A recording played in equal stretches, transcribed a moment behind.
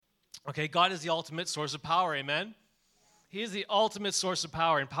Okay, God is the ultimate source of power, amen? He is the ultimate source of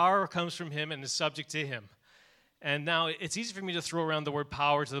power, and power comes from him and is subject to him. And now it's easy for me to throw around the word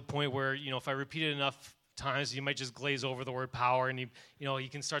power to the point where, if I repeat it enough times, you might just glaze over the word power, and you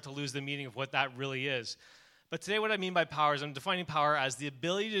can start to lose the meaning of what that really is. But today what I mean by power is I'm defining power as the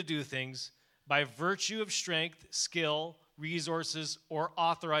ability to do things by virtue of strength, skill, resources, or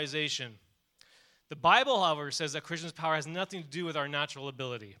authorization. The Bible, however, says that Christians' power has nothing to do with our natural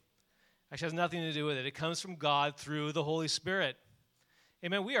ability. Actually, has nothing to do with it. It comes from God through the Holy Spirit.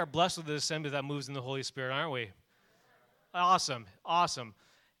 Amen. We are blessed with the assembly that moves in the Holy Spirit, aren't we? Awesome.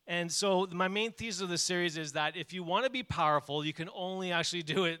 And so my main thesis of this series is that if you want to be powerful, you can only actually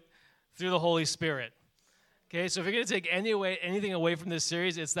do it through the Holy Spirit. Okay, so if you're going to take anything away from this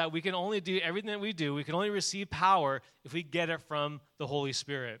series, it's that we can only do everything that we do. We can only receive power if we get it from the Holy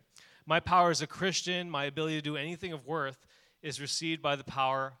Spirit. My power as a Christian, my ability to do anything of worth, is received by the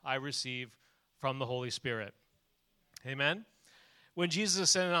power I receive from the Holy Spirit. Amen? When Jesus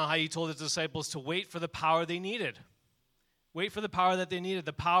ascended on high, he told his disciples to wait for the power they needed. Wait for the power that they needed,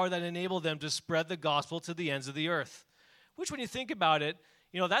 the power that enabled them to spread the gospel to the ends of the earth. Which, when you think about it,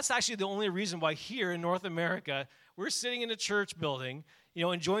 that's actually the only reason why here in North America, we're sitting in a church building,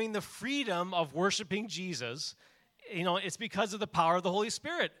 enjoying the freedom of worshiping Jesus. It's because of the power of the Holy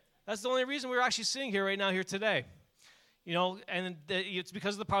Spirit. That's the only reason we're actually sitting here right now here today. It's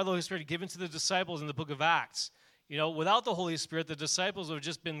because of the power of the Holy Spirit given to the disciples in the book of Acts. Without the Holy Spirit, the disciples would have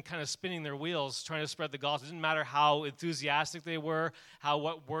just been kind of spinning their wheels trying to spread the gospel. It didn't matter how enthusiastic they were,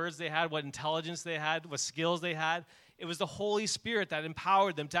 what words they had, what intelligence they had, what skills they had. It was the Holy Spirit that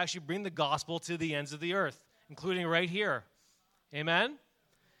empowered them to actually bring the gospel to the ends of the earth, including right here. Amen?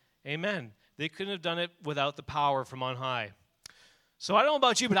 Amen. They couldn't have done it without the power from on high. So I don't know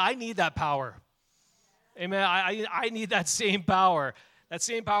about you, but I need that power. Amen. I need that same power. That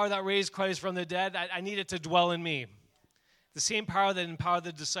same power that raised Christ from the dead, I need it to dwell in me. The same power that empowered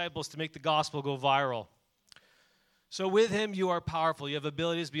the disciples to make the gospel go viral. So with him, you are powerful. You have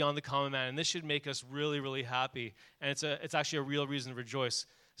abilities beyond the common man. And this should make us really, really happy. And it's actually a real reason to rejoice.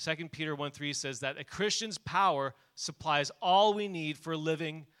 2 Peter 1:3 says that a Christian's power supplies all we need for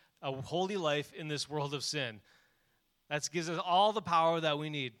living a holy life in this world of sin. That gives us all the power that we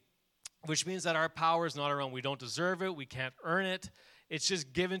need, which means that our power is not our own. We don't deserve it. We can't earn it. It's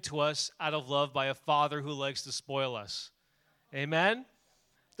just given to us out of love by a Father who likes to spoil us. Amen?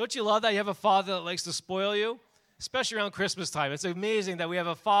 Don't you love that you have a Father that likes to spoil you? Especially around Christmas time. It's amazing that we have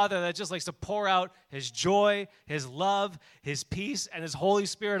a Father that just likes to pour out his joy, his love, his peace, and his Holy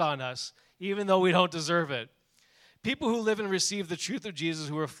Spirit on us, even though we don't deserve it. People who live and receive the truth of Jesus,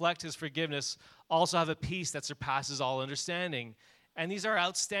 who reflect his forgiveness, also have a peace that surpasses all understanding. And these are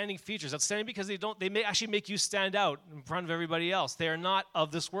outstanding features. Outstanding because they may actually make you stand out in front of everybody else. They are not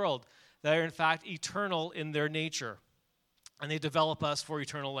of this world. They are, in fact, eternal in their nature. And they develop us for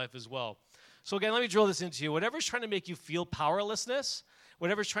eternal life as well. So again, let me drill this into you. Whatever's trying to make you feel powerlessness,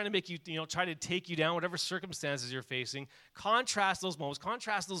 whatever's trying to make you, try to take you down, whatever circumstances you're facing, contrast those moments,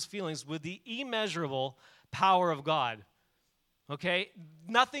 contrast those feelings with the immeasurable power of God. Okay?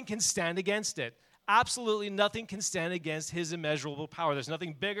 Nothing can stand against it. Absolutely nothing can stand against his immeasurable power. There's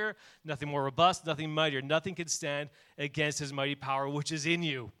nothing bigger, nothing more robust, nothing mightier. Nothing can stand against his mighty power, which is in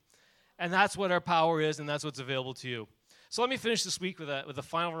you. And that's what our power is, and that's what's available to you. So let me finish this week with a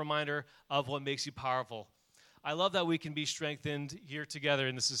final reminder of what makes you powerful. I love that we can be strengthened here together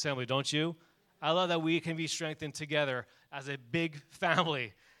in this assembly, don't you? I love that we can be strengthened together as a big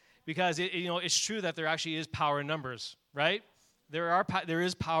family, because it's true that there actually is power in numbers, right? There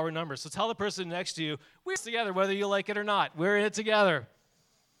is power in numbers. So tell the person next to you, we're together, whether you like it or not. We're in it together.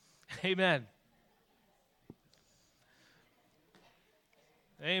 Amen.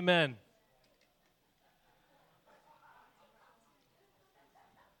 Amen.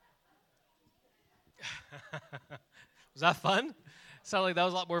 Was that fun? Sounded like that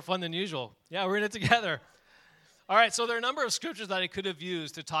was a lot more fun than usual. Yeah, we're in it together. All right, so there are a number of scriptures that I could have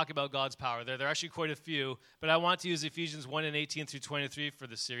used to talk about God's power. There are actually quite a few, but I want to use Ephesians 1 and 18 through 23 for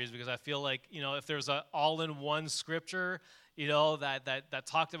this series because I feel like, if there's an all-in-one scripture, that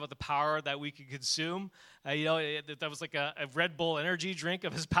talked about the power that we could consume, that was like a Red Bull energy drink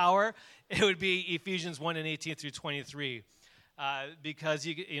of his power, it would be Ephesians 1 and 18 through 23 because,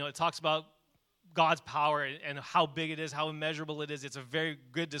 it talks about God's power and how big it is, how immeasurable it is. It's a very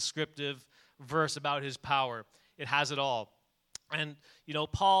good descriptive verse about his power. It has it all. And,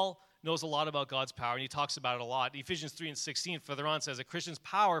 Paul knows a lot about God's power, and he talks about it a lot. Ephesians 3 and 16 further on says, a Christian's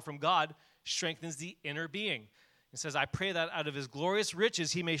power from God strengthens the inner being. It says, I pray that out of his glorious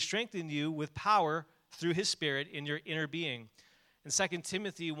riches he may strengthen you with power through his Spirit in your inner being. In 2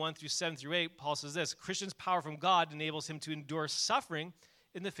 Timothy 1 through 7 through 8, Paul says this: Christian's power from God enables him to endure suffering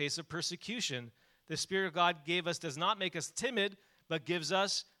in the face of persecution. The Spirit of God gave us does not make us timid, but gives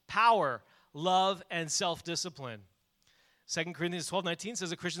us power, love, and self-discipline. 2 Corinthians 12:19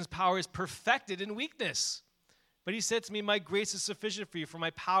 says a Christian's power is perfected in weakness. But he said to me, my grace is sufficient for you, for my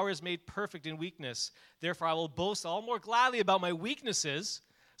power is made perfect in weakness. Therefore I will boast all more gladly about my weaknesses,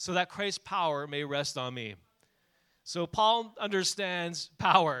 so that Christ's power may rest on me. So Paul understands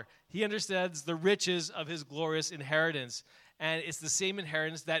power. He understands the riches of his glorious inheritance. And it's the same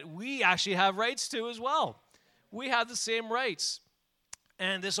inheritance that we actually have rights to as well. We have the same rights.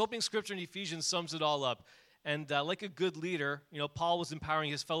 And this opening scripture in Ephesians sums it all up. And like a good leader, Paul was empowering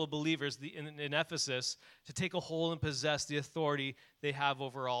his fellow believers in Ephesus to take a hold and possess the authority they have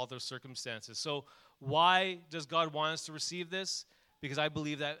over all their circumstances. So why does God want us to receive this? Because I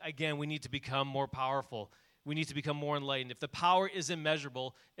believe that, again, we need to become more powerful. We need to become more enlightened. If the power is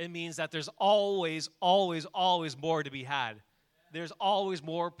immeasurable, it means that there's always, always, always more to be had. There's always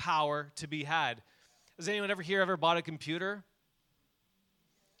more power to be had. Has anyone ever bought a computer?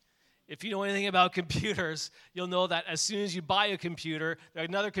 If you know anything about computers, you'll know that as soon as you buy a computer,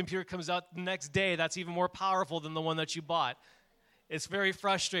 another computer comes out the next day that's even more powerful than the one that you bought. It's very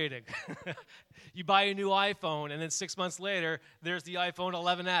frustrating. You buy a new iPhone, and then 6 months later, there's the iPhone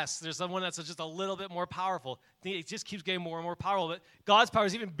 11s. There's someone that's just a little bit more powerful. It just keeps getting more and more powerful. But God's power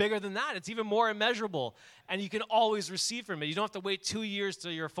is even bigger than that. It's even more immeasurable. And you can always receive from it. You don't have to wait 2 years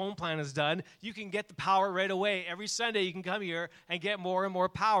till your phone plan is done. You can get the power right away. Every Sunday, you can come here and get more and more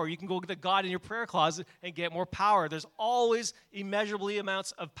power. You can go to God in your prayer closet and get more power. There's always immeasurably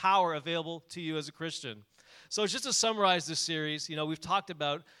amounts of power available to you as a Christian. So just to summarize this series, we've talked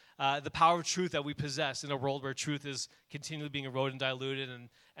about the power of truth that we possess in a world where truth is continually being eroded and diluted,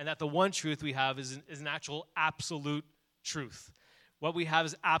 and that the one truth we have is an actual absolute truth. What we have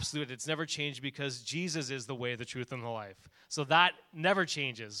is absolute. It's never changed because Jesus is the way, the truth, and the life. So that never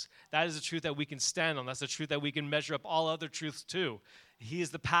changes. That is the truth that we can stand on. That's the truth that we can measure up all other truths to. He is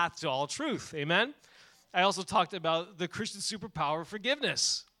the path to all truth. Amen? I also talked about the Christian superpower of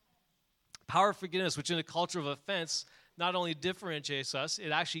forgiveness. Power of forgiveness, which in a culture of offense not only differentiates us,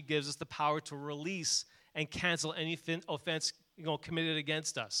 it actually gives us the power to release and cancel any offense committed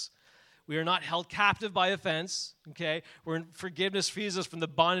against us. We are not held captive by offense, okay? Forgiveness frees us from the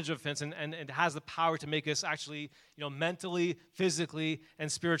bondage of offense, and it has the power to make us actually, mentally, physically,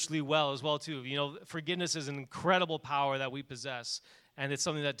 and spiritually well as well, too. Forgiveness is an incredible power that we possess, and it's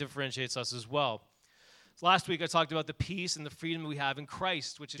something that differentiates us as well. So last week I talked about the peace and the freedom we have in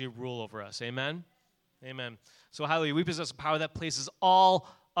Christ, which is a rule over us. Amen? Amen. So hallelujah, we possess a power that places all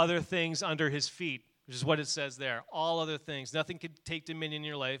other things under his feet, which is what it says there. All other things. Nothing can take dominion in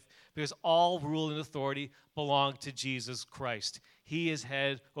your life because all rule and authority belong to Jesus Christ. He is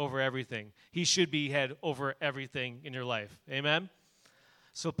head over everything. He should be head over everything in your life. Amen?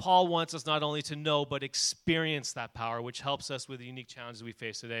 So Paul wants us not only to know, but experience that power, which helps us with the unique challenges we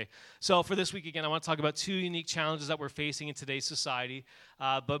face today. So for this week, again, I want to talk about two unique challenges that we're facing in today's society.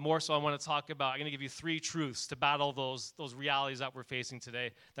 But more so, I'm going to give you three truths to battle those realities that we're facing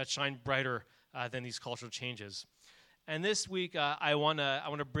today that shine brighter than these cultural changes. And this week, I want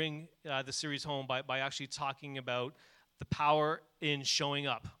to bring the series home by actually talking about the power in showing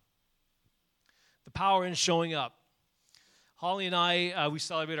up. The power in showing up. Holly and I, we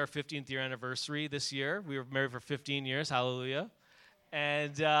celebrate our 15th year anniversary this year. We were married for 15 years, hallelujah.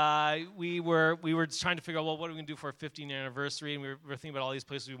 And we were trying to figure out, what are we going to do for our 15-year anniversary? And we were thinking about all these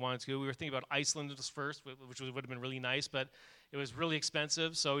places we wanted to go. We were thinking about Iceland first, which would have been really nice, but it was really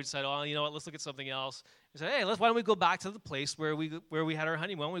expensive. So we decided, you know what, let's look at something else. We said, hey, why don't we go back to the place where we had our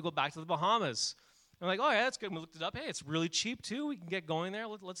honeymoon? Why don't we go back to the Bahamas? And we're like, oh, yeah, that's good. And we looked it up. Hey, it's really cheap, too. We can get going there.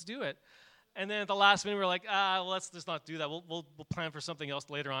 Let's do it. And then at the last minute, we were like, let's just not do that. We'll plan for something else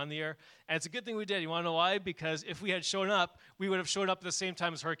later on in the year. And it's a good thing we did. You want to know why? Because if we had shown up, we would have showed up at the same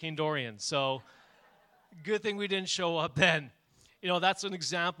time as Hurricane Dorian. So good thing we didn't show up then. That's an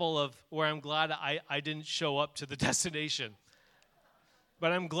example of where I'm glad I didn't show up to the destination.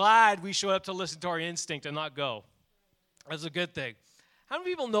 But I'm glad we showed up to listen to our instinct and not go. That's a good thing. How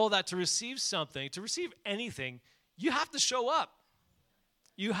many people know that to receive something, to receive anything, you have to show up?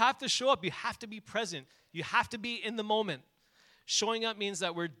 You have to show up. You have to be present. You have to be in the moment. Showing up means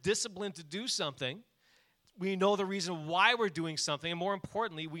that we're disciplined to do something. We know the reason why we're doing something. And more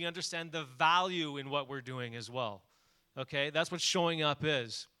importantly, we understand the value in what we're doing as well. Okay? That's what showing up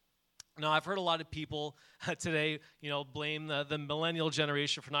is. Now, I've heard a lot of people today, blame the millennial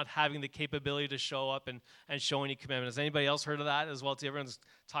generation for not having the capability to show up and show any commitment. Has anybody else heard of that as well? Everyone's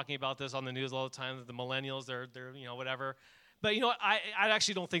talking about this on the news all the time, that the millennials, they're whatever. But you know what? I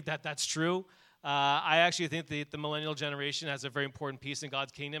actually don't think that that's true. I actually think the millennial generation has a very important piece in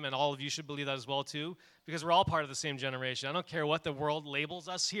God's kingdom, and all of you should believe that as well too, because we're all part of the same generation. I don't care what the world labels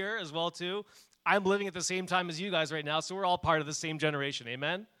us here as well too. I'm living at the same time as you guys right now, so we're all part of the same generation.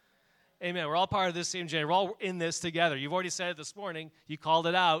 Amen? Amen. We're all part of this same generation. We're all in this together. You've already said it this morning. You called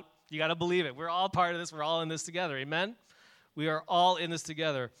it out. You got to believe it. We're all part of this. We're all in this together. Amen? We are all in this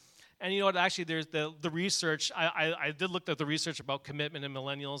together. And you know what? Actually, there's the research. I did look at the research about commitment in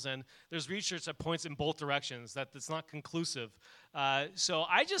millennials, and there's research that points in both directions, that it's not conclusive. So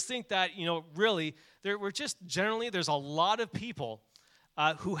I just think that, you know, really, there's a lot of people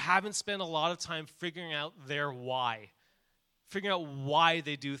who haven't spent a lot of time figuring out their why, figuring out why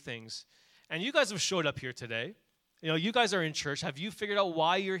they do things. And you guys have showed up here today. You know, you guys are in church. Have you figured out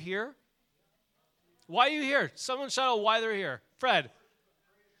why you're here? Why are you here? Someone shout out why they're here. Fred.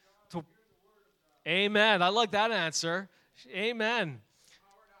 Amen. I like that answer. Amen.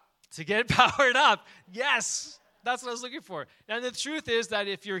 To get powered up. Yes. That's what I was looking for. And the truth is that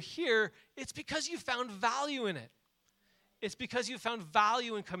if you're here, it's because you found value in it. It's because you found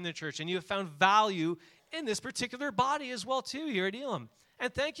value in coming to church, and you have found value in this particular body as well too here at Elam.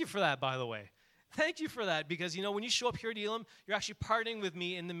 And thank you for that, by the way. Thank you for that, because, you know, when you show up here at Elam, you're actually partnering with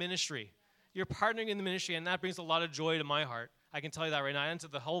me in the ministry. You're partnering in the ministry, and that brings a lot of joy to my heart. I can tell you that right now, and to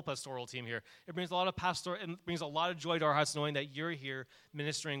the whole pastoral team here. It brings a lot of joy to our hearts knowing that you're here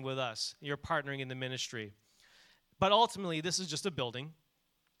ministering with us. You're partnering in the ministry. But ultimately, this is just a building,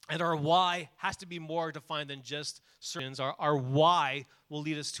 and our why has to be more defined than just sermons. Our why will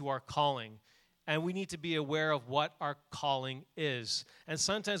lead us to our calling, and we need to be aware of what our calling is. And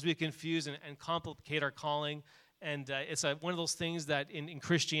sometimes we confuse and complicate our calling. And it's one of those things that in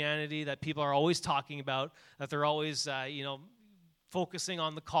Christianity that people are always talking about, that they're always, focusing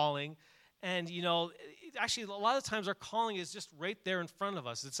on the calling. And, you know, actually, a lot of times our calling is just right there in front of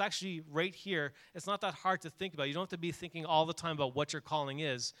us. It's actually right here. It's not that hard to think about. You don't have to be thinking all the time about what your calling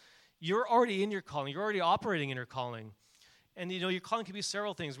is. You're already in your calling. You're already operating in your calling. And, you know, your calling can be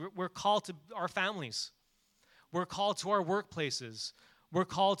several things. We're called to our families. We're called to our workplaces. We're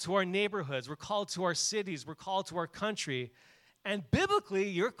called to our neighborhoods. We're called to our cities. We're called to our country. And biblically,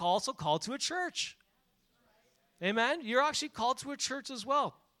 you're also called to a church. Amen? You're actually called to a church as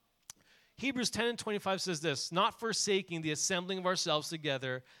well. Hebrews 10:25 says this, not forsaking the assembling of ourselves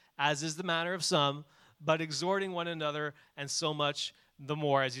together, as is the manner of some, but exhorting one another, and so much the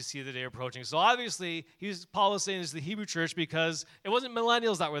more as you see the day approaching. So obviously, Paul was saying this to the Hebrew church because it wasn't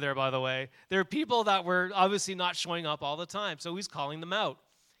millennials that were there, by the way. There were people that were obviously not showing up all the time. So he's calling them out.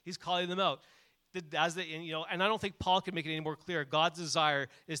 He's calling them out. And I don't think Paul can make it any more clear. God's desire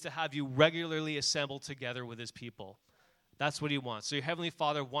is to have you regularly assemble together with his people. That's what he wants. So your Heavenly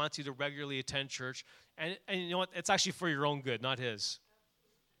Father wants you to regularly attend church. And you know what? It's actually for your own good, not his.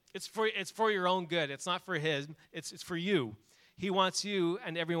 It's for your own good. It's not for his. It's for you. He wants you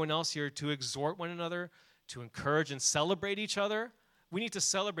and everyone else here to exhort one another, to encourage and celebrate each other. We need to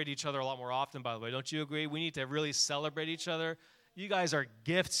celebrate each other a lot more often, by the way. Don't you agree? We need to really celebrate each other. You guys are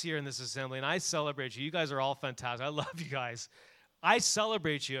gifts here in this assembly, and I celebrate you. You guys are all fantastic. I love you guys. I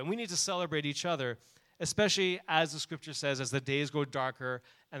celebrate you, and we need to celebrate each other, especially as the scripture says, as the days grow darker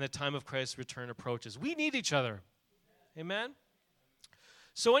and the time of Christ's return approaches. We need each other. Amen?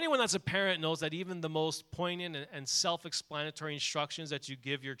 So anyone that's a parent knows that even the most poignant and self-explanatory instructions that you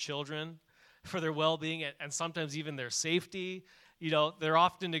give your children for their well-being and sometimes even their safety, you know, they're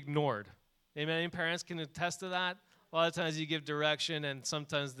often ignored. Amen? Any parents can attest to that? A lot of times you give direction, and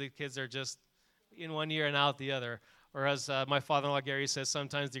sometimes the kids are just in one ear and out the other. Or as my father-in-law Gary says,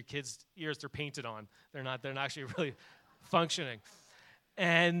 sometimes their kids' ears are painted on. They're not actually really functioning.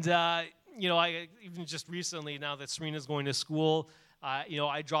 And I even just recently, now that Serena's going to school,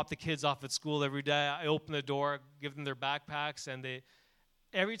 I drop the kids off at school every day. I open the door, give them their backpacks, and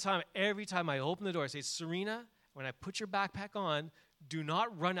every time I open the door, I say, Serena, when I put your backpack on, do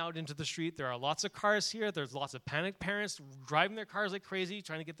not run out into the street. There are lots of cars here. There's lots of panicked parents driving their cars like crazy,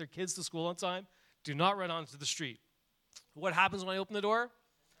 trying to get their kids to school on time. Do not run onto the street. What happens when I open the door?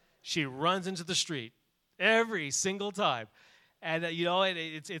 She runs into the street every single time. And,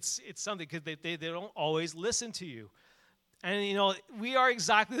 it's something because they don't always listen to you. And, we are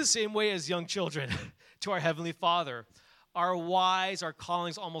exactly the same way as young children to our Heavenly Father. Our whys, our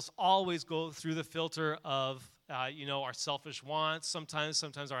callings almost always go through the filter of our selfish wants, sometimes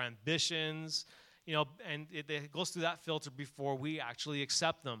our ambitions, and it goes through that filter before we actually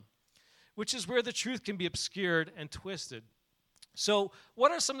accept them, which is where the truth can be obscured and twisted. So what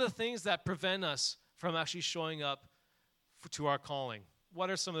are some of the things that prevent us from actually showing up to our calling? What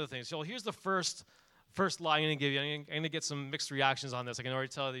are some of the things? So here's the first First lie I'm going to give you, I'm going to get some mixed reactions on this. I can already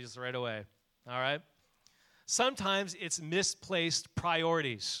tell these right away. All right? Sometimes it's misplaced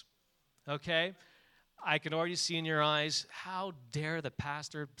priorities. Okay? I can already see in your eyes, how dare the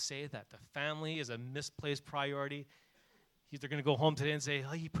pastor say that the family is a misplaced priority? They're going to go home today and say,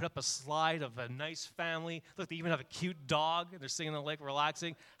 oh, you put up a slide of a nice family. Look, they even have a cute dog, and they're sitting on the lake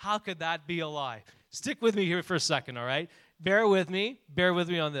relaxing. How could that be a lie? Stick with me here for a second, all right? Bear with me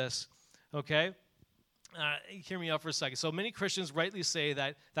on this, okay? Hear me out for a second. So many Christians rightly say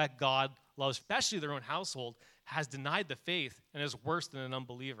that God loves, especially their own household, has denied the faith and is worse than an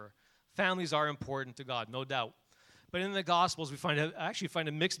unbeliever. Families are important to God, no doubt. But in the Gospels, we actually find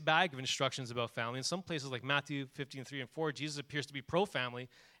a mixed bag of instructions about family. In some places, like Matthew 15:3-4, Jesus appears to be pro-family,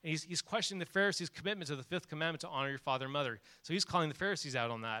 and he's questioning the Pharisees' commitment to the fifth commandment to honor your father and mother. So he's calling the Pharisees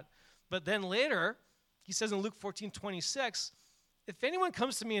out on that. But then later, he says in Luke 14:26, if anyone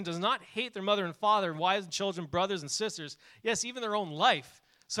comes to me and does not hate their mother and father, wives and children, brothers and sisters, yes, even their own life,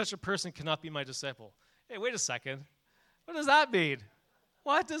 such a person cannot be my disciple. Hey, wait a second. What does that mean?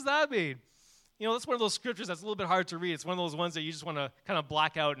 What does that mean? You know, that's one of those scriptures that's a little bit hard to read. It's one of those ones that you just want to kind of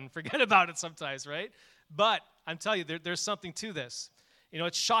black out and forget about it sometimes, right? But I'm telling you, there's something to this. You know,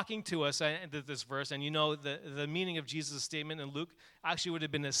 it's shocking to us, this verse, and you know the meaning of Jesus' statement in Luke actually would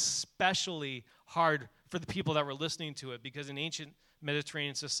have been especially hard for the people that were listening to it, because in ancient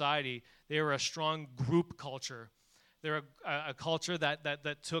Mediterranean society, they were a strong group culture. They're a culture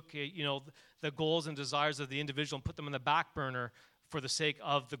that took, you know, the goals and desires of the individual and put them on the back burner for the sake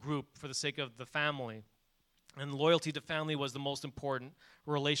of the group, for the sake of the family. And loyalty to family was the most important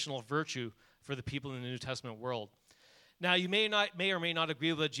relational virtue for the people in the New Testament world. Now, you may or may not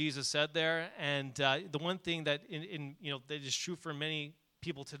agree with what Jesus said there, and the one thing that that is true for many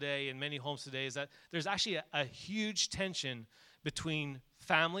people today in many homes today is that there's actually a huge tension between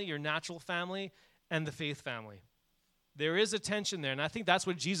family, your natural family, and the faith family. There is a tension there, and I think that's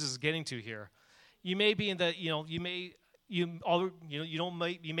what Jesus is getting to here. You may be in the, you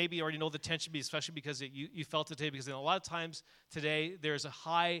maybe already know the tension, especially because you felt it today, because a lot of times today there's a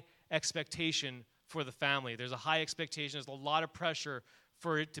high expectation for the family. There's a high expectation. There's a lot of pressure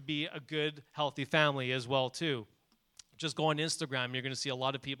for it to be a good, healthy family as well, too. Just go on Instagram, you're going to see a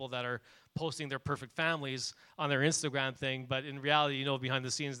lot of people that are posting their perfect families on their Instagram thing, but in reality, you know, behind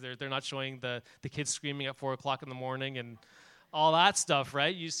the scenes, they're not showing the kids screaming at 4 o'clock in the morning and all that stuff,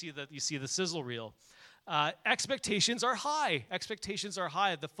 right? You see the sizzle reel. Expectations are high. Expectations are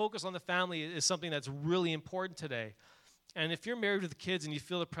high. The focus on the family is something that's really important today. And if you're married with kids and you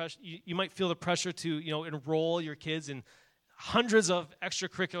feel the pressure, you might feel the pressure to, enroll your kids in hundreds of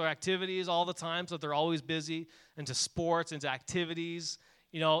extracurricular activities all the time, so they're always busy, into sports, into activities,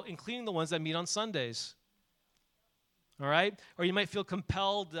 including the ones that meet on Sundays. All right? Or you might feel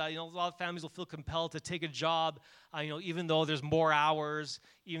compelled, a lot of families will feel compelled to take a job, even though there's more hours,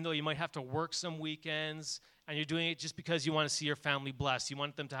 even though you might have to work some weekends, and you're doing it just because you want to see your family blessed. You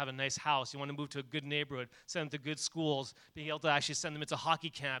want them to have a nice house. You want to move to a good neighborhood, send them to good schools, being able to actually send them into hockey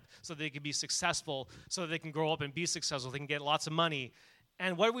camp so they can be successful, so they can grow up and be successful, they can get lots of money.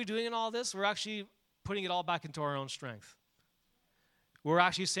 And what are we doing in all this? We're actually putting it all back into our own strength. We're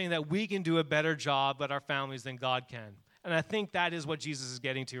actually saying that we can do a better job at our families than God can. And I think that is what Jesus is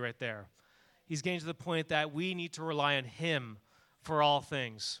getting to right there. He's getting to the point that we need to rely on Him for all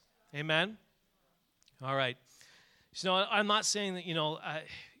things. Amen? All right. So I'm not saying that,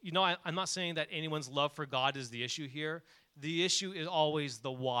 I'm not saying that anyone's love for God is the issue here. The issue is always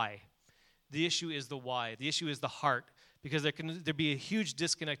the why. The issue is the why. The issue is the heart. Because there be a huge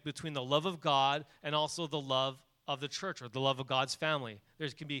disconnect between the love of God and also the love of the church or the love of God's family. There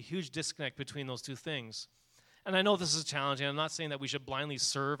can be a huge disconnect between those two things. And I know this is challenging. I'm not saying that we should blindly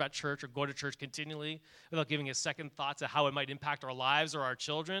serve at church or go to church continually without giving a second thought to how it might impact our lives or our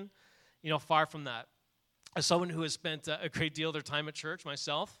children. Far from that. As someone who has spent a great deal of their time at church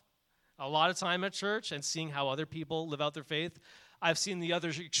myself, a lot of time at church and seeing how other people live out their faith, I've seen the other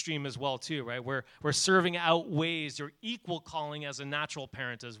extreme as well too, right? Where serving outweighs your equal calling as a natural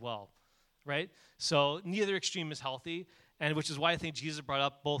parent as well, right? So neither extreme is healthy, and which is why I think Jesus brought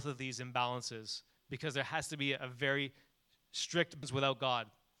up both of these imbalances, because there has to be a very strict without God.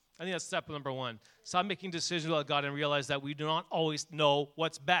 I think that's step number one. Stop making decisions without God and realize that we do not always know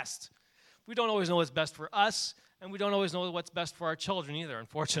what's best. We don't always know what's best for us, and we don't always know what's best for our children either,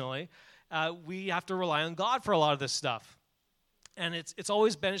 unfortunately. We have to rely on God for a lot of this stuff. And it's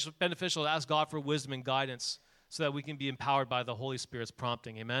always beneficial to ask God for wisdom and guidance so that we can be empowered by the Holy Spirit's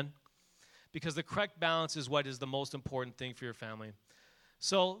prompting. Amen? Because the correct balance is what is the most important thing for your family.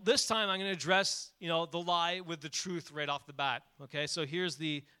 So this time I'm going to address, the lie with the truth right off the bat. Okay, so here's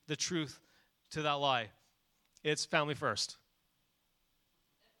the truth to that lie. It's family first.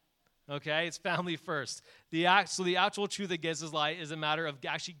 Okay, it's family first. So the actual truth against this lie is a matter of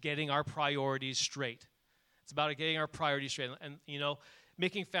actually getting our priorities straight. It's about getting our priorities straight. And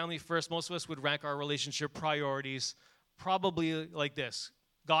making family first, most of us would rank our relationship priorities probably like this.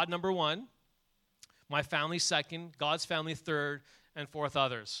 God number one, my family second, God's family third, and fourth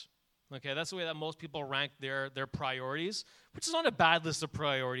others. Okay, that's the way that most people rank their priorities, which is not a bad list of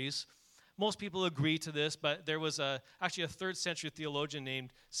priorities. Most people agree to this, but there was actually a 3rd century theologian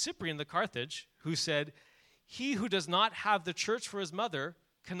named Cyprian the Carthage who said, "He who does not have the church for his mother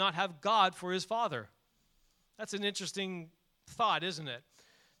cannot have God for his father." That's an interesting thought, isn't it?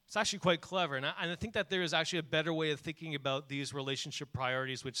 It's actually quite clever, and I think that there is actually a better way of thinking about these relationship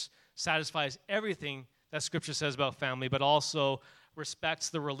priorities, which satisfies everything that Scripture says about family, but also respects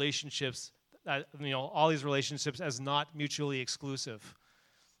the relationships, all these relationships as not mutually exclusive.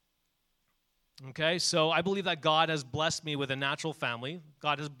 Okay, so I believe that God has blessed me with a natural family.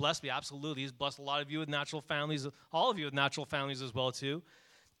 God has blessed me, absolutely. He's blessed a lot of you with natural families, all of you with natural families as well, too.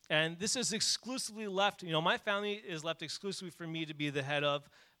 And this is exclusively left, my family is left exclusively for me to be the head of,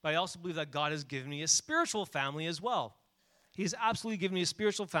 but I also believe that God has given me a spiritual family as well. He's absolutely given me a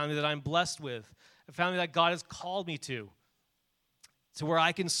spiritual family that I'm blessed with, a family that God has called me to where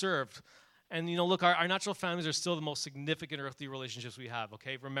I can serve. And, look, our natural families are still the most significant earthly relationships we have,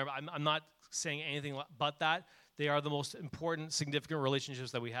 okay? Remember, I'm not saying anything but that. They are the most important, significant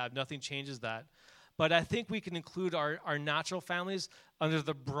relationships that we have. Nothing changes that. But I think we can include our natural families under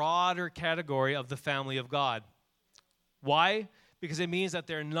the broader category of the family of God. Why? Because it means that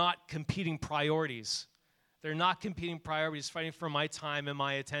they're not competing priorities. They're not competing priorities, fighting for my time and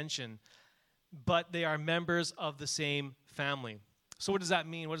my attention. But they are members of the same family. So what does that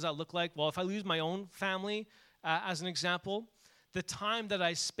mean? What does that look like? Well, if I use my own family as an example, the time that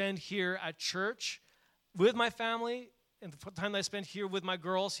I spend here at church with my family and the time that I spend here with my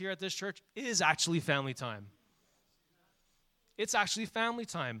girls here at this church is actually family time. It's actually family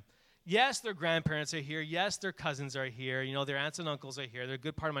time. Yes, their grandparents are here. Yes, their cousins are here. Their aunts and uncles are here. They're a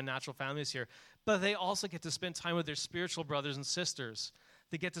good part of my natural family is here. But they also get to spend time with their spiritual brothers and sisters.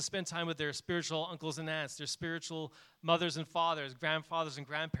 They get to spend time with their spiritual uncles and aunts, their spiritual mothers and fathers, grandfathers and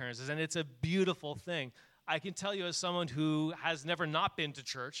grandparents. And it's a beautiful thing. I can tell you as someone who has never not been to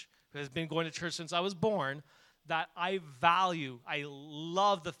church, who has been going to church since I was born, that I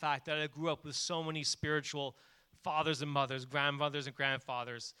love the fact that I grew up with so many spiritual fathers and mothers, grandmothers and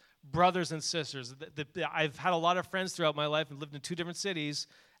grandfathers, brothers and sisters. I've had a lot of friends throughout my life and lived in 2 different cities,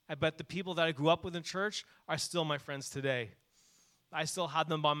 but the people that I grew up with in church are still my friends today. I still have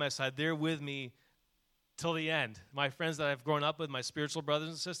them by my side. They're with me till the end. My friends that I've grown up with, my spiritual brothers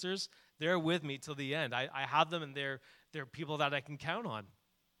and sisters, they're with me till the end. I have them, and they're people that I can count on.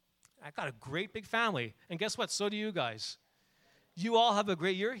 I've got a great big family. And guess what? So do you guys. You all have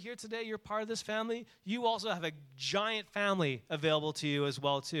you're here today, you're part of this family. You also have a giant family available to you as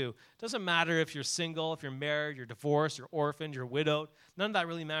well, too. Doesn't matter if you're single, if you're married, you're divorced, you're orphaned, you're widowed. None of that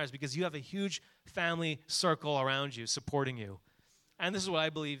really matters because you have a huge family circle around you supporting you. And this is what I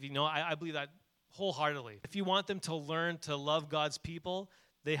believe, I believe that wholeheartedly. If you want them to learn to love God's people,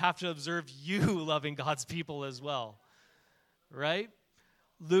 they have to observe you loving God's people as well, right?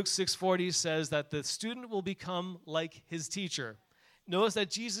 Luke 6:40 says that the student will become like his teacher. Notice that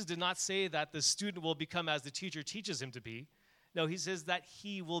Jesus did not say that the student will become as the teacher teaches him to be. No, he says that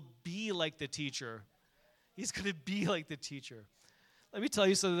he will be like the teacher. He's going to be like the teacher. Let me tell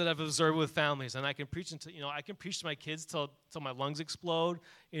you something that I've observed with families, and I can preach I can preach to my kids till my lungs explode.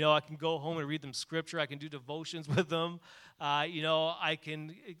 I can go home and read them scripture. I can do devotions with them. I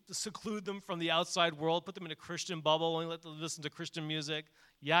can seclude them from the outside world, put them in a Christian bubble, only let them listen to Christian music,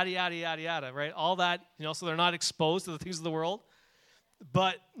 yada, yada, yada, yada, right? All that, so they're not exposed to the things of the world.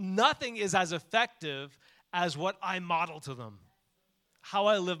 But nothing is as effective as what I model to them, how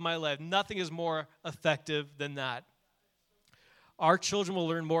I live my life. Nothing is more effective than that. Our children will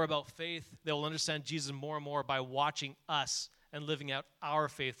learn more about faith. They will understand Jesus more and more by watching us and living out our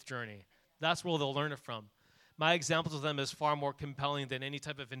faith journey. That's where they'll learn it from. My example to them is far more compelling than any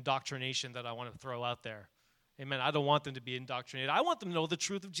type of indoctrination that I want to throw out there. Amen. I don't want them to be indoctrinated. I want them to know the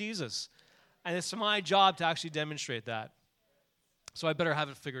truth of Jesus. And it's my job to actually demonstrate that. So I better have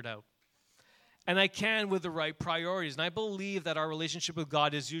it figured out. And I can with the right priorities. And I believe that our relationship with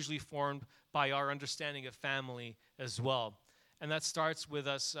God is usually formed by our understanding of family as well. And that starts with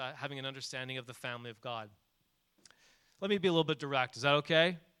us having an understanding of the family of God. Let me be a little bit direct. Is that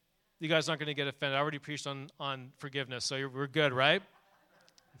okay? You guys aren't going to get offended. I already preached on forgiveness, so we're good, right?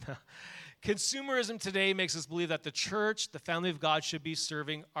 Consumerism today makes us believe that the church, the family of God, should be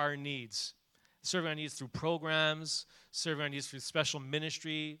serving our needs. serving our needs through programs, serving our needs through special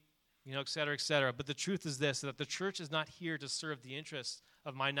ministry, et cetera, et cetera. But the truth is this, that the church is not here to serve the interests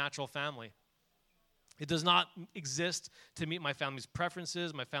of my natural family. It does not exist to meet my family's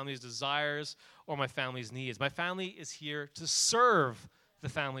preferences, my family's desires, or my family's needs. My family is here to serve the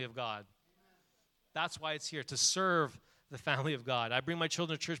family of God. That's why it's here, to serve the family of God. I bring my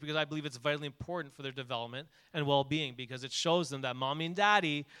children to church because I believe it's vitally important for their development and well-being, because it shows them that mommy and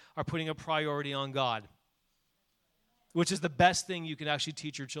daddy are putting a priority on God, which is the best thing you can actually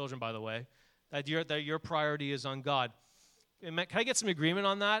teach your children, by the way, that your priority is on God. Can I get some agreement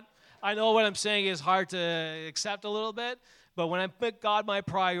on that? I know what I'm saying is hard to accept a little bit, but when I make God my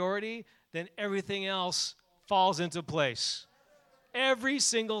priority, then everything else falls into place. Every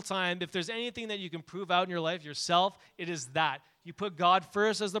single time, if there's anything that you can prove out in your life yourself, it is that. You put God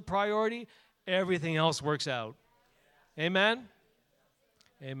first as the priority, everything else works out. Amen?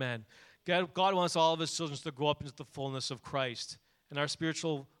 Amen. God wants all of his children to grow up into the fullness of Christ, and our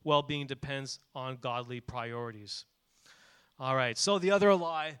spiritual well-being depends on godly priorities. All right, so the other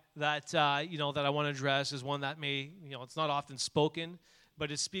lie that, that I want to address is one that may, it's not often spoken,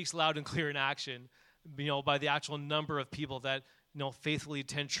 but it speaks loud and clear in action, by the actual number of people that, faithfully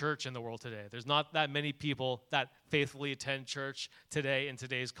attend church in the world today. There's not that many people that faithfully attend church today in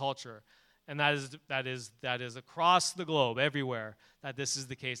today's culture. And that is across the globe, everywhere, that this is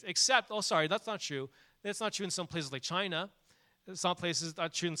the case. Except, that's not true. That's not true in some places like China. It's not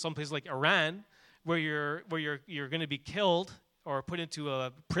true in some places like Iran, where you're going to be killed or put into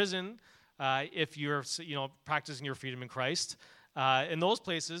a prison if you're practicing your freedom in Christ. In those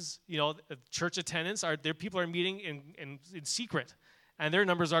places, church attendance people are meeting in secret, and their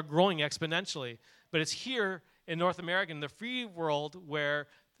numbers are growing exponentially. But it's here in North America, in the free world, where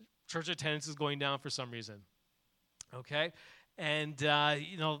church attendance is going down for some reason. Okay, and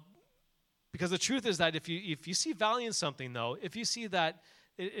because the truth is that if you see value in something, though, if you see that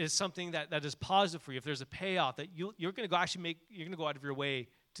it is something that is positive for you, if there's a payoff, that you're going to go out of your way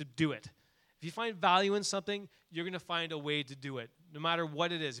to do it. If you find value in something, you're going to find a way to do it, no matter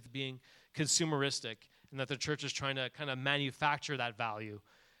what it is, if it's being consumeristic, and that the church is trying to kind of manufacture that value,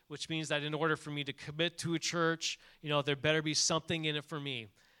 which means that in order for me to commit to a church, there better be something in it for me.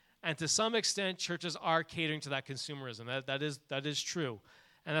 And to some extent, churches are catering to that consumerism. That is true.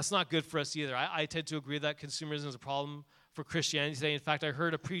 And that's not good for us either. I tend to agree that consumerism is a problem for Christianity today. In fact, I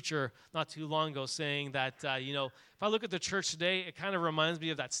heard a preacher not too long ago saying that, if I look at the church today, it kind of reminds me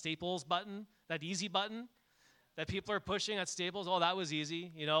of that Staples button, that easy button that people are pushing at Staples. Oh, that was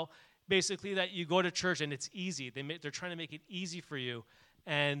easy, Basically that you go to church and it's easy. They're trying to make it easy for you.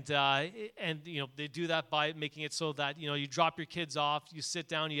 And they do that by making it so that, you drop your kids off, you sit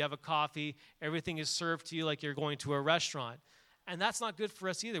down, you have a coffee, everything is served to you like you're going to a restaurant. And that's not good for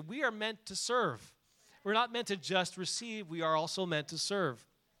us either. We are meant to serve. We're not meant to just receive. We are also meant to serve.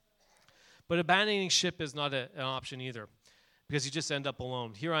 But abandoning ship is not an option either, because you just end up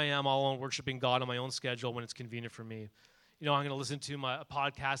alone. Here I am all alone, worshiping God on my own schedule when it's convenient for me. I'm going to listen to a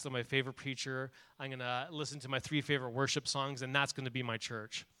podcast of my favorite preacher. I'm going to listen to my 3 favorite worship songs, and that's going to be my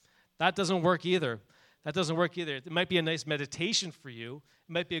church. That doesn't work either. It might be a nice meditation for you.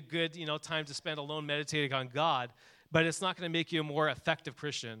 It might be a good, time to spend alone meditating on God, but it's not going to make you a more effective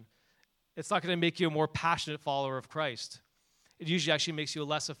Christian. It's not going to make you a more passionate follower of Christ. It usually actually makes you a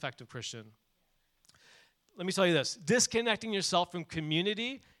less effective Christian. Let me tell you this. Disconnecting yourself from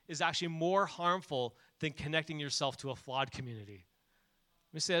community is actually more harmful than connecting yourself to a flawed community.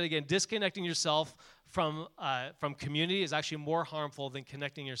 Let me say that again. Disconnecting yourself from community is actually more harmful than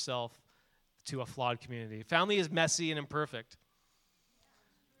connecting yourself to a flawed community. Family is messy and imperfect,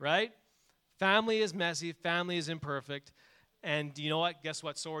 right? Family is messy. Family is imperfect. And you know what? Guess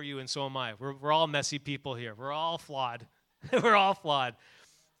what? So are you and so am I. We're all messy people here. We're all flawed. We're all flawed.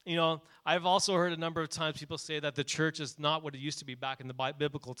 I've also heard a number of times people say that the church is not what it used to be back in the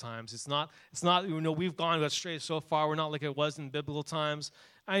biblical times. It's not, we've gone astray so far. We're not like it was in biblical times.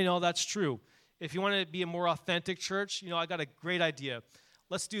 I know that's true. If you want to be a more authentic church, I got a great idea.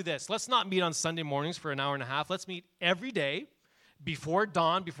 Let's do this. Let's not meet on Sunday mornings for an hour and a half. Let's meet every day before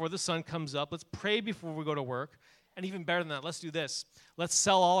dawn, before the sun comes up. Let's pray before we go to work. And even better than that, let's do this. Let's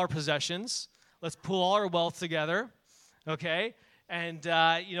sell all our possessions. Let's pull all our wealth together, okay? And,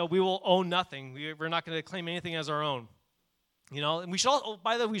 we will own nothing. We're not going to claim anything as our own. And we should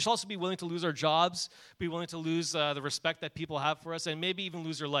also be willing to lose our jobs, be willing to lose the respect that people have for us, and maybe even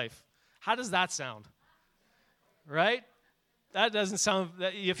lose your life. How does that sound? Right? That doesn't sound,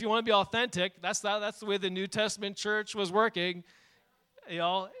 if you want to be authentic, that's the way the New Testament church was working. They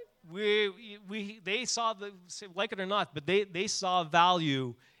saw, like it or not, but they saw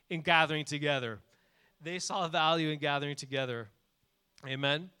value in gathering together. They saw value in gathering together.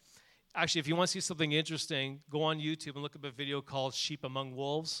 Amen. Actually, if you want to see something interesting, go on YouTube and look up a video called Sheep Among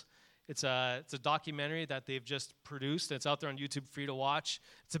Wolves. It's a documentary that they've just produced. It's out there on YouTube, free to watch.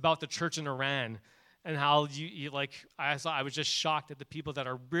 It's about the church in Iran and how I was just shocked at the people that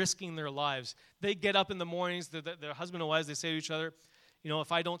are risking their lives. They get up in the mornings, their husband and wives, they say to each other,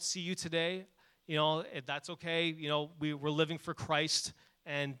 if I don't see you today, that's okay. We're living for Christ.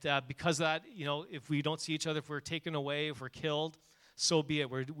 And because of that, if we don't see each other, if we're taken away, if we're killed, so be it.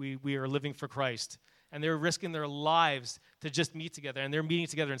 We are living for Christ. And they're risking their lives to just meet together. And they're meeting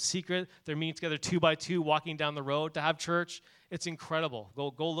together in secret. They're meeting together 2 by 2, walking down the road to have church. It's incredible.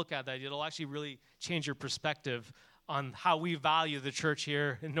 Go look at that. It'll actually really change your perspective on how we value the church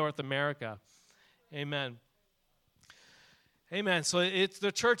here in North America. Amen. Amen. So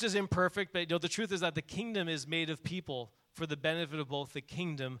the church is imperfect, but the truth is that the kingdom is made of people for the benefit of both the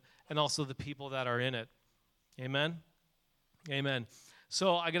kingdom and also the people that are in it. Amen. Amen.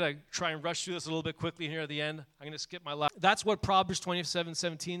 So I'm going to try and rush through this a little bit quickly here at the end. I'm going to skip my last. That's what Proverbs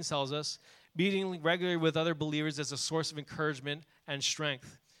 27:17 tells us. Meeting regularly with other believers is a source of encouragement and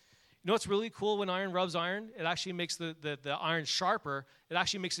strength. What's really cool when iron rubs iron? It actually makes the iron sharper. It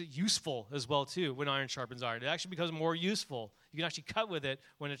actually makes it useful as well, too, when iron sharpens iron. It actually becomes more useful. You can actually cut with it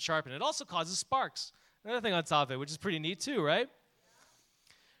when it's sharpened. It also causes sparks. Another thing on top of it, which is pretty neat, too, right?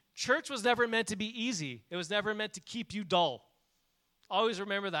 Church was never meant to be easy. It was never meant to keep you dull. Always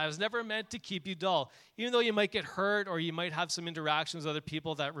remember that. It was never meant to keep you dull. Even though you might get hurt or you might have some interactions with other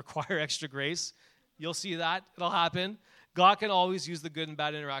people that require extra grace, you'll see that. It'll happen. God can always use the good and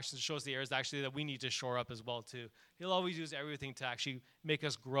bad interactions to show us the areas actually that we need to shore up as well, too. He'll always use everything to actually make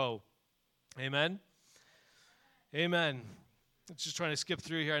us grow. Amen? Amen. Just trying to skip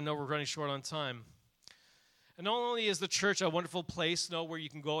through here. I know we're running short on time. And not only is the church a wonderful place, where you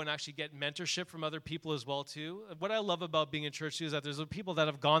can go and actually get mentorship from other people as well, too. What I love about being in church, too, is that there's people that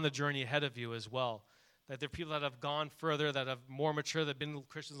have gone the journey ahead of you as well. That there are people that have gone further, that have more mature, that have been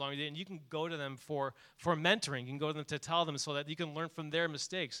Christians longer, and you can go to them for mentoring. You can go to them to tell them so that you can learn from their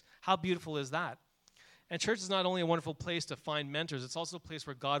mistakes. How beautiful is that? And church is not only a wonderful place to find mentors, it's also a place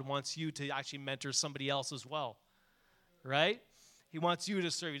where God wants you to actually mentor somebody else as well. Right? He wants you to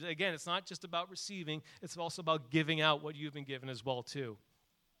serve. Again, it's not just about receiving. It's also about giving out what you've been given as well, too.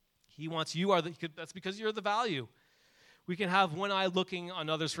 He wants that's because you're the value. We can have one eye looking on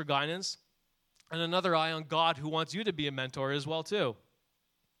others for guidance and another eye on God who wants you to be a mentor as well, too.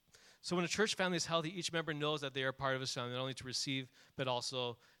 So when a church family is healthy, each member knows that they are part of a family, not only to receive, but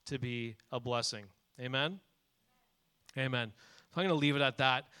also to be a blessing. Amen? Amen. So I'm going to leave it at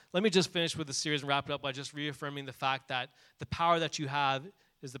that. Let me just finish with the series and wrap it up by just reaffirming the fact that the power that you have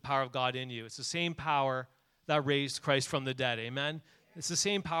is the power of God in you. It's the same power that raised Christ from the dead. Amen? It's the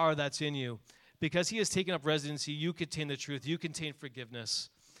same power that's in you. Because he has taken up residency, you contain the truth. You contain forgiveness.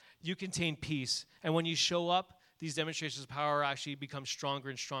 You contain peace. And when you show up, these demonstrations of power actually become stronger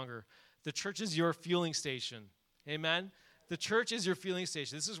and stronger. The church is your fueling station. Amen? The church is your fueling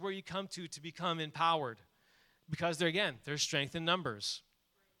station. This is where you come to become empowered. Because there's strength in numbers.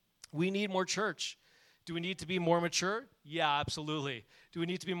 We need more church. Do we need to be more mature? Yeah, absolutely. Do we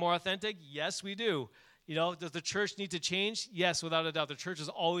need to be more authentic? Yes, we do. Does the church need to change? Yes, without a doubt. The church is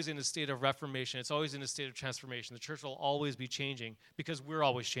always in a state of reformation. It's always in a state of transformation. The church will always be changing because we're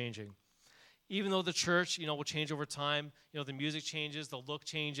always changing. Even though the church, will change over time, the music changes, the look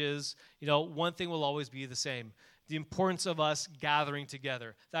changes, one thing will always be the same. The importance of us gathering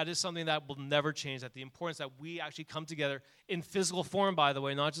together. That is something that will never change. That the importance that we actually come together in physical form, by the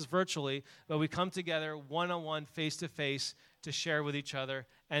way, not just virtually, but we come together one-on-one, face-to-face to share with each other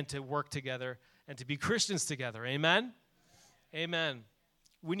and to work together and to be Christians together. Amen? Amen.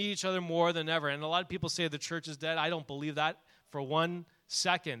 We need each other more than ever. And a lot of people say the church is dead. I don't believe that for 1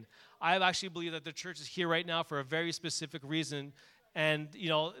 second. I actually believe that the church is here right now for a very specific reason. And,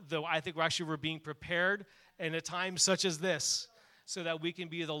 I think we're being prepared in a time such as this so that we can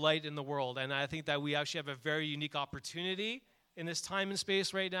be the light in the world. And I think that we actually have a very unique opportunity in this time and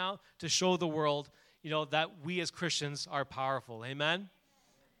space right now to show the world, that we as Christians are powerful. Amen?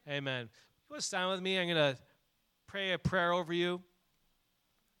 Amen. You want to stand with me? I'm going to pray a prayer over you.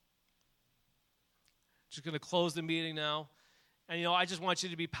 Just going to close the meeting now. And, I just want you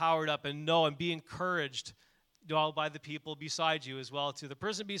to be powered up and know and be encouraged by the people beside you as well, too. The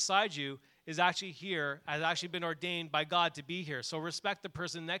person beside you is actually here, has actually been ordained by God to be here. So respect the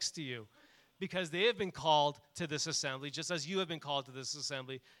person next to you because they have been called to this assembly, just as you have been called to this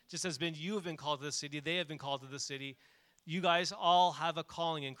assembly, just as you have been called to the city, they have been called to the city. You guys all have a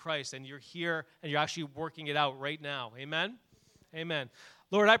calling in Christ, and you're here, and you're actually working it out right now. Amen? Amen.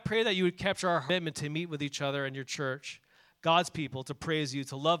 Lord, I pray that you would capture our commitment to meet with each other in your church, God's people, to praise you,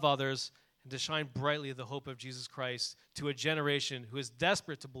 to love others, and to shine brightly the hope of Jesus Christ to a generation who is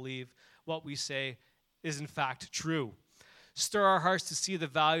desperate to believe what we say is in fact true. Stir our hearts to see the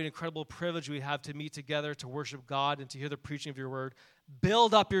value and incredible privilege we have to meet together, to worship God, and to hear the preaching of your word.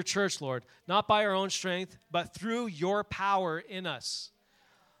 Build up your church, Lord, not by our own strength, but through your power in us.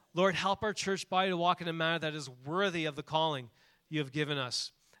 Lord, help our church body to walk in a manner that is worthy of the calling you have given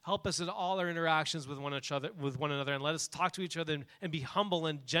us. Help us in all our interactions with one another, and let us talk to each other and be humble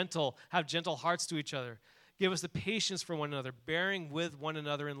and gentle, have gentle hearts to each other. Give us the patience for one another, bearing with one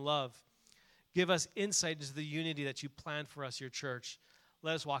another in love. Give us insight into the unity that you planned for us, your church.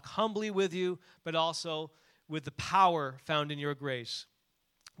 Let us walk humbly with you, but also with the power found in your grace.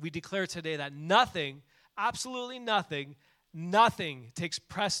 We declare today that nothing, absolutely nothing takes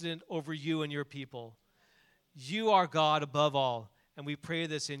precedent over you and your people. You are God above all, and we pray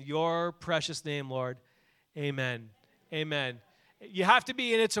this in your precious name, Lord. Amen. Amen. You have to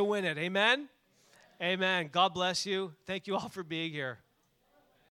be in it to win it. Amen? Amen. God bless you. Thank you all for being here.